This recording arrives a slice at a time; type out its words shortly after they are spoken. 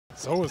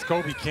So was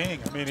Kobe King.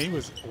 I mean, he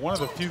was one of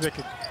the few that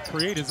could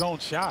create his own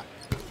shot.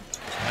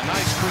 A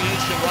nice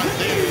creation right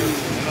there.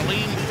 And the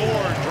lean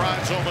forward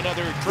drives home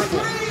another triple.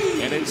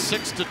 And it's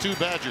 6-2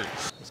 Badgers.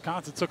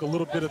 Wisconsin took a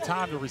little bit of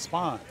time to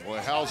respond. Boy,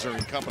 Hauser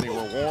and company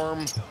were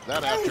warm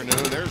that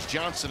afternoon. There's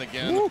Johnson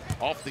again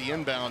off the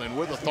inbound and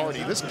with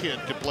authority. This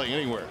kid could play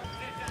anywhere.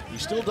 He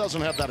still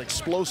doesn't have that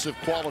explosive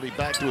quality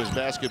back to his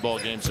basketball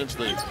game since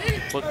the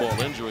football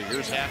injury.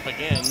 Here's Happ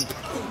again.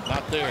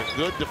 Not there.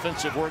 Good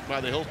defensive work by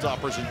the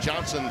Hilltoppers, and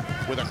Johnson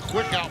with a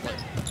quick outlet.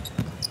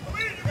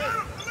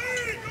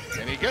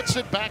 And he gets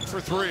it back for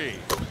three.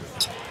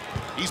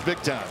 He's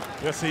big time.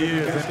 Yes, he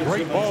is. And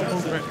great ball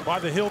movement by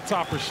the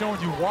Hilltoppers,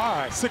 showing you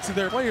why 6 of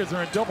their players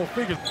are in double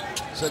figures.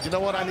 Said, you know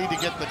what? I need to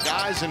get the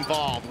guys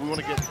involved. We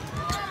want to get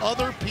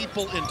other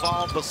people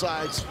involved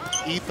besides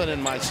Ethan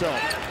and myself.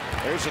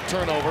 There's a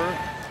turnover.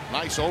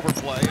 Nice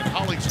overplay. And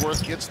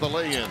Hollingsworth gets the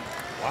lay-in.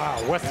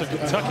 Wow, Western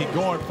Kentucky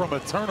going from a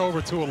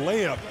turnover to a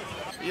layup.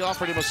 He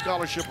offered him a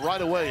scholarship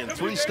right away. In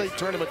 3 state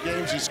tournament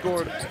games, he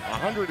scored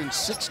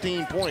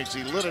 116 points.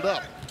 He lit it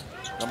up.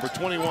 Number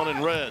 21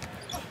 in red.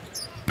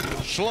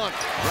 Schlunt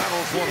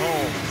rattles one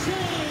home.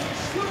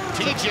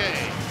 TJ.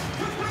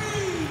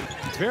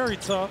 Very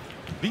tough.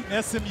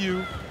 Beating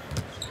SMU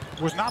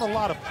with not a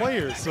lot of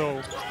players,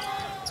 so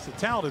it's a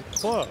talented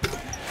club.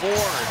 Ford,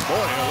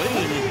 boy,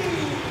 Aline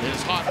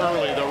is hot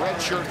early, the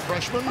redshirt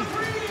freshman.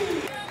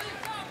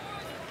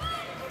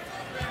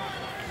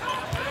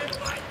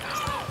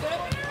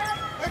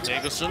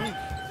 Davison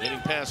getting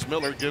past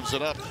Miller, gives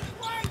it up.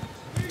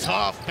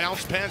 Tough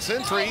bounce pass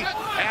entry.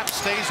 Happ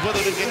stays with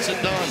it and gets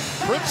it done.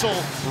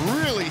 Fritzl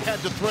really had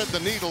to thread the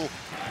needle.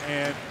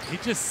 And he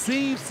just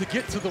seems to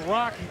get to the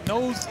rock. He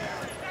knows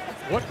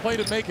what play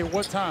to make at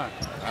what time.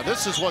 Now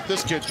this is what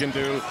this kid can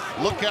do.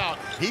 Look out.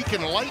 He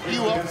can light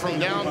you up from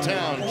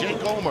downtown.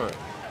 Jake Omer.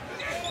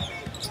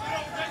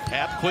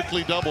 Happ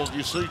quickly doubled.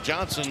 You see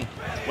Johnson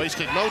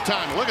wasted no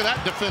time. Look at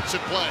that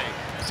defensive play.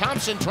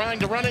 Thompson trying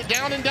to run it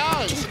down and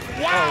does.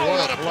 Wow, oh,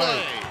 what a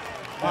play.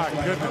 My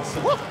goodness.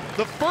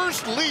 The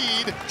first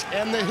lead,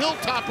 and the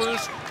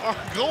Hilltoppers are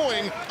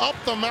going up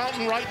the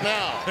mountain right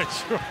now. They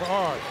sure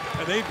are.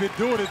 And they've been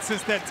doing it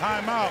since that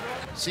timeout.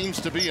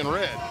 Seems to be in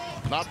red,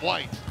 not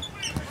white.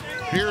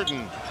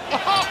 Bearden.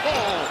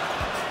 Oh!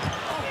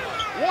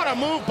 What a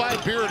move by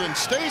Bearden.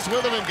 Stays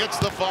with him and gets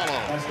the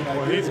follow.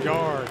 Well, these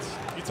guards.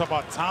 You talk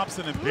about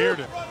Thompson and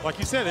Bearden. Like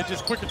you said, they're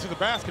just quicker to the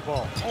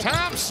basketball.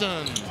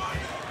 Thompson.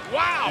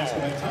 Wow.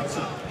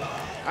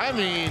 I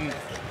mean,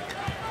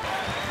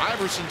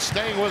 Iverson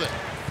staying with it.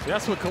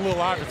 That's what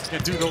Khalil Iverson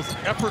can do, those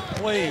effort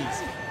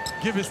plays.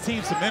 Give his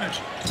team some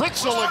energy.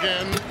 Fritzl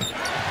again.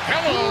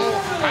 Hello,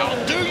 how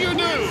do you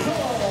do?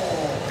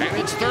 And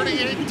it's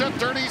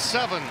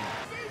 38-37.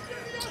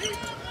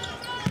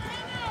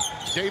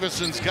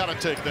 Davison's got to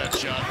take that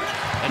shot,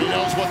 and he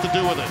knows what to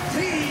do with it.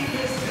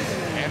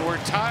 And we're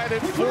tied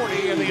at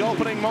 40 in the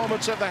opening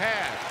moments of the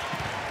half.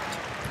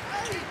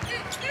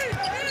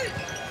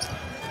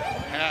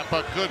 Happ,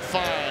 a good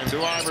find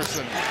to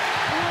Iverson.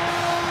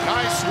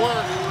 Nice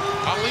work.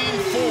 Aline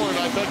Ford,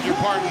 I beg your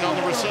pardon, on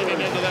the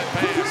receiving end of that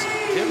pass.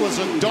 It was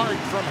a dart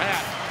from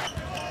Happ.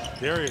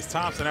 Darius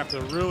Thompson, after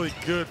a really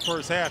good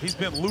first half, he's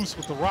been loose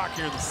with the rock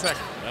here in the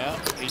second. Yeah,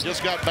 he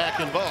just got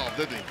back involved,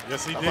 didn't he?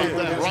 Yes, he did.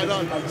 Right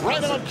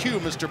on cue,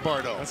 Mr.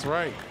 Bardo. That's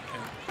right.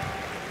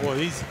 And, boy,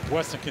 these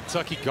Western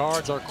Kentucky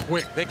guards are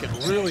quick. They can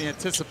really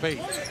anticipate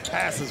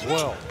passes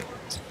well.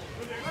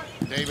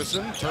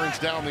 Davison turns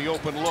down the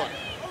open look.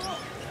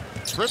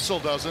 Fritzl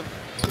doesn't.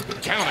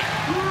 Count it.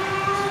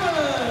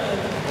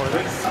 Boy,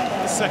 this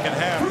second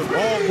half, the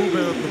ball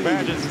movement of the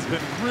Badgers has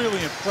been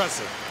really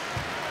impressive.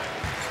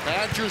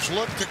 Badgers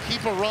look to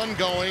keep a run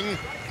going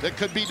that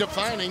could be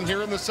defining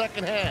here in the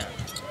second half.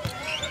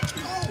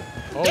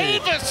 Oh.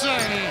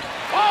 Davison!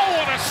 Oh,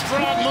 what a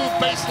strong move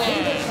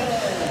baseline.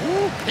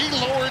 He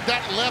lowered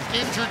that left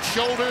injured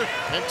shoulder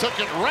and took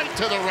it right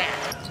to the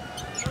rack.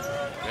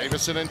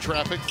 Davison in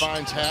traffic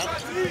finds Happ.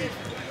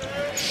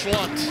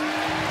 Schlunt.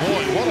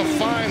 Boy, what a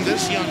find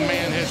this young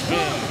man has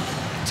been.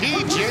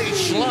 TJ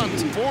Schlunt,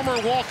 former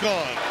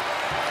walk-on.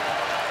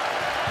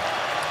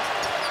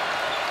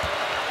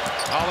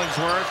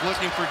 Hollingsworth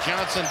looking for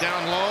Johnson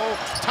down low.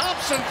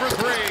 Thompson for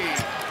three.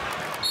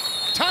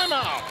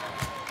 Timeout.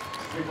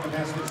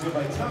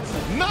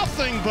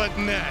 Nothing but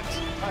net.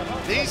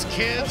 These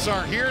kids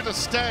are here to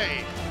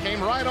stay.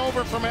 Came right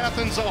over from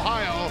Athens,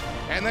 Ohio,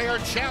 and they are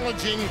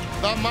challenging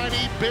the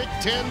mighty Big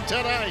Ten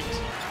tonight.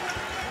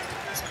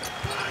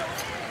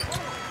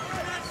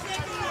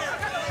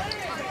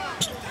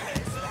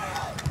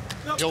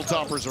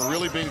 Hilltoppers are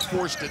really being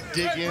forced to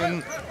dig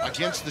in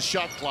against the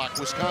shot clock.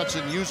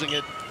 Wisconsin using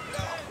it.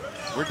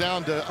 We're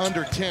down to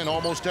under 10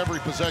 almost every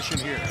possession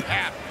here.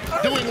 Happ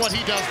doing what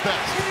he does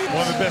best.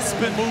 One of the best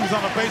spin moves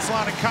on the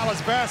baseline in college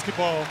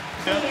basketball.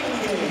 Well,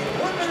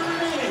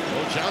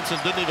 Johnson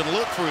didn't even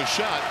look for his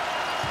shot.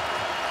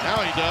 Now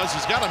he does.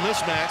 He's got a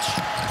mismatch.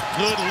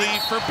 Good lead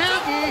for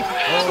Bearden.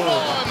 And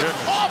one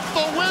off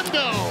the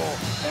window.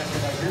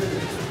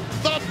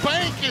 The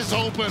bank is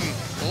open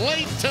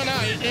late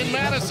tonight in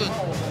Madison.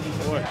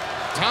 Boy.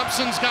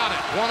 Thompson's got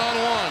it,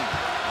 one-on-one.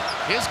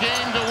 His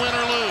game to win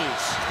or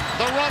lose.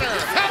 The runner,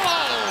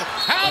 hello,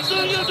 how do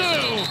you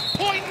do?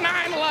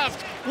 0.9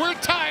 left, we're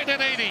tied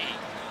at 80.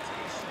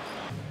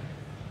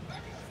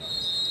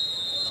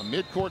 A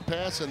mid-court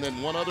pass and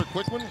then one other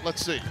quick one.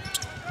 Let's see.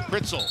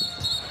 Kritzel.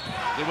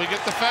 Did we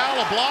get the foul?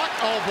 A block?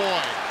 Oh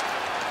boy.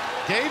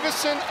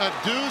 Davison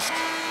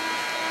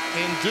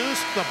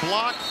induced the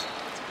block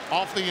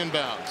off the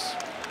inbounds.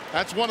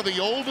 That's one of the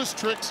oldest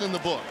tricks in the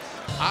book.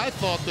 I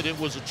thought that it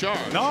was a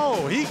charge.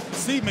 No,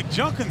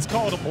 McJunkins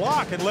called a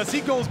block unless he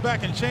goes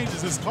back and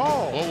changes his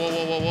call.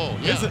 Whoa.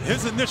 Yeah.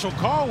 His initial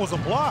call was a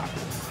block.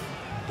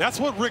 That's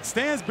what Rick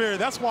Stansberry,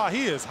 that's why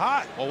he is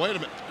hot. Well, wait a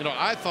minute. You know,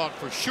 I thought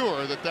for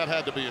sure that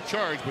had to be a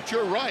charge, but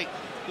you're right.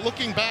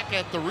 Looking back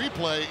at the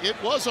replay, it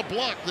was a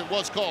block that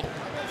was called.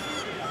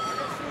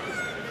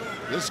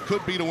 This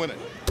could be to win it.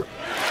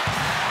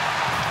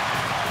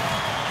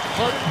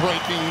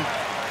 Heartbreaking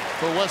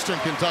for Western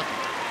Kentucky.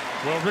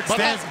 Well, Rick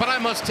but I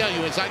must tell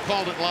you, as I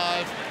called it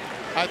live,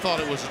 I thought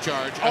it was a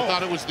charge. I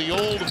thought it was the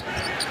old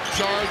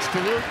charge to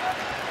Luke.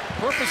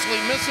 Purposely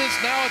misses,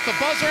 now at the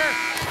buzzer.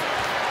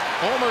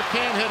 Homer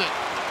can't hit it.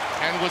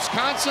 And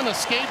Wisconsin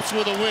escapes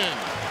with a win.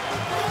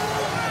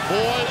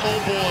 Boy,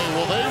 oh boy,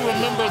 will they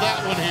remember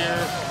that one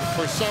here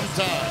for some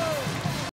time.